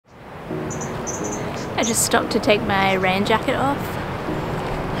I just stopped to take my rain jacket off.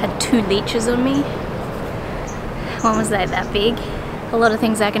 Had 2 leeches on me. One was like that big. A lot of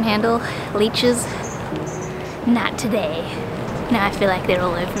things I can handle. Leeches, not today. Now I feel like they're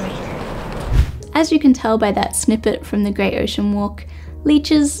all over me. As you can tell by that snippet from the Great Ocean Walk,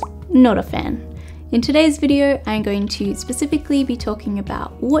 leeches, not a fan. In today's video, I'm going to specifically be talking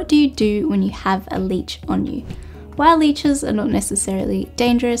about what do you do when you have a leech on you. While leeches are not necessarily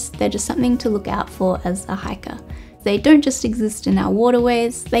dangerous, they're just something to look out for as a hiker. They don't just exist in our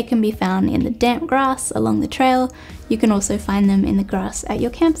waterways, they can be found in the damp grass along the trail. You can also find them in the grass at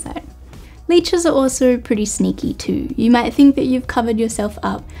your campsite. Leeches are also pretty sneaky too. You might think that you've covered yourself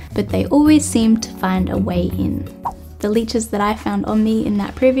up, but they always seem to find a way in. The leeches that I found on me in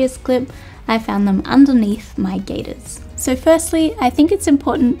that previous clip, I found them underneath my gaiters. So firstly, I think it's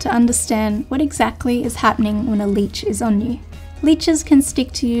important to understand what exactly is happening when a leech is on you. Leeches can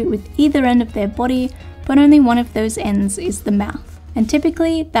stick to you with either end of their body, but only one of those ends is the mouth, and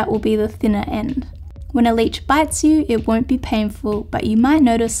typically that will be the thinner end. When a leech bites you, it won't be painful, but you might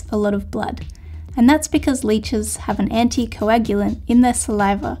notice a lot of blood. And that's because leeches have an anticoagulant in their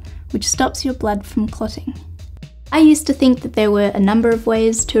saliva, which stops your blood from clotting. I used to think that there were a number of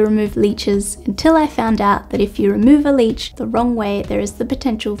ways to remove leeches until I found out that if you remove a leech the wrong way, there is the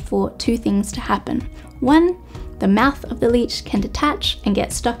potential for 2 things to happen. 1, the mouth of the leech can detach and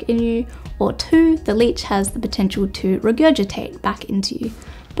get stuck in you, or 2, the leech has the potential to regurgitate back into you.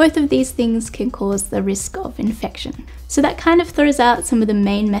 Both of these things can cause the risk of infection. So that kind of throws out some of the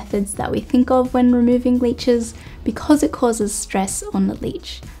main methods that we think of when removing leeches because it causes stress on the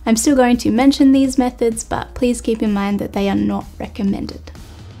leech. I'm still going to mention these methods, but please keep in mind that they are not recommended.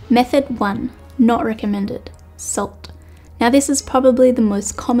 Method 1, not recommended, salt. Now this is probably the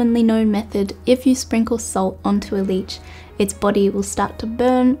most commonly known method. If you sprinkle salt onto a leech, its body will start to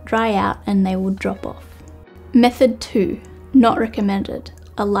burn, dry out, and they will drop off. Method 2, not recommended,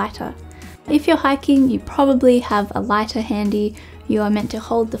 a lighter. If you're hiking, you probably have a lighter handy. You are meant to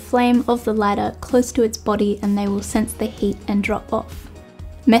hold the flame of the lighter close to its body and they will sense the heat and drop off.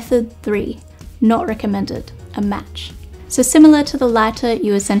 Method 3, not recommended, a match. So similar to the lighter,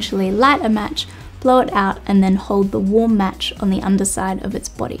 you essentially light a match, blow it out, and then hold the warm match on the underside of its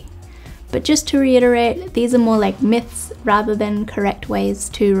body. But just to reiterate, these are more like myths rather than correct ways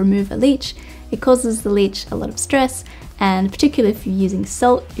to remove a leech. It causes the leech a lot of stress, and particularly if you're using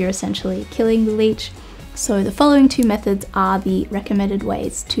salt, you're essentially killing the leech. So the following 2 methods are the recommended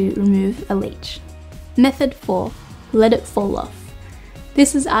ways to remove a leech. Method 4, let it fall off.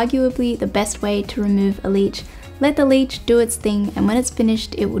 This is arguably the best way to remove a leech. Let the leech do its thing, and when it's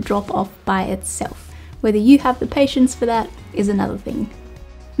finished, it will drop off by itself. Whether you have the patience for that is another thing.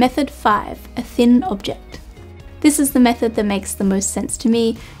 Method 5, a thin object. This is the method that makes the most sense to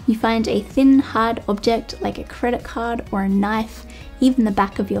me. You find a thin, hard object like a credit card or a knife, even the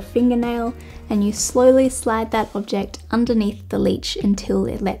back of your fingernail, and you slowly slide that object underneath the leech until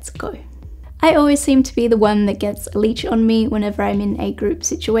it lets go. I always seem to be the one that gets a leech on me whenever I'm in a group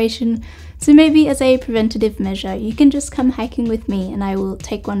situation, so maybe as a preventative measure, you can just come hiking with me and I will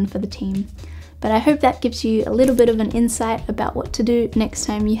take one for the team. But I hope that gives you a little bit of an insight about what to do next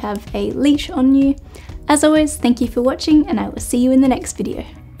time you have a leech on you. As always, thank you for watching and I will see you in the next video.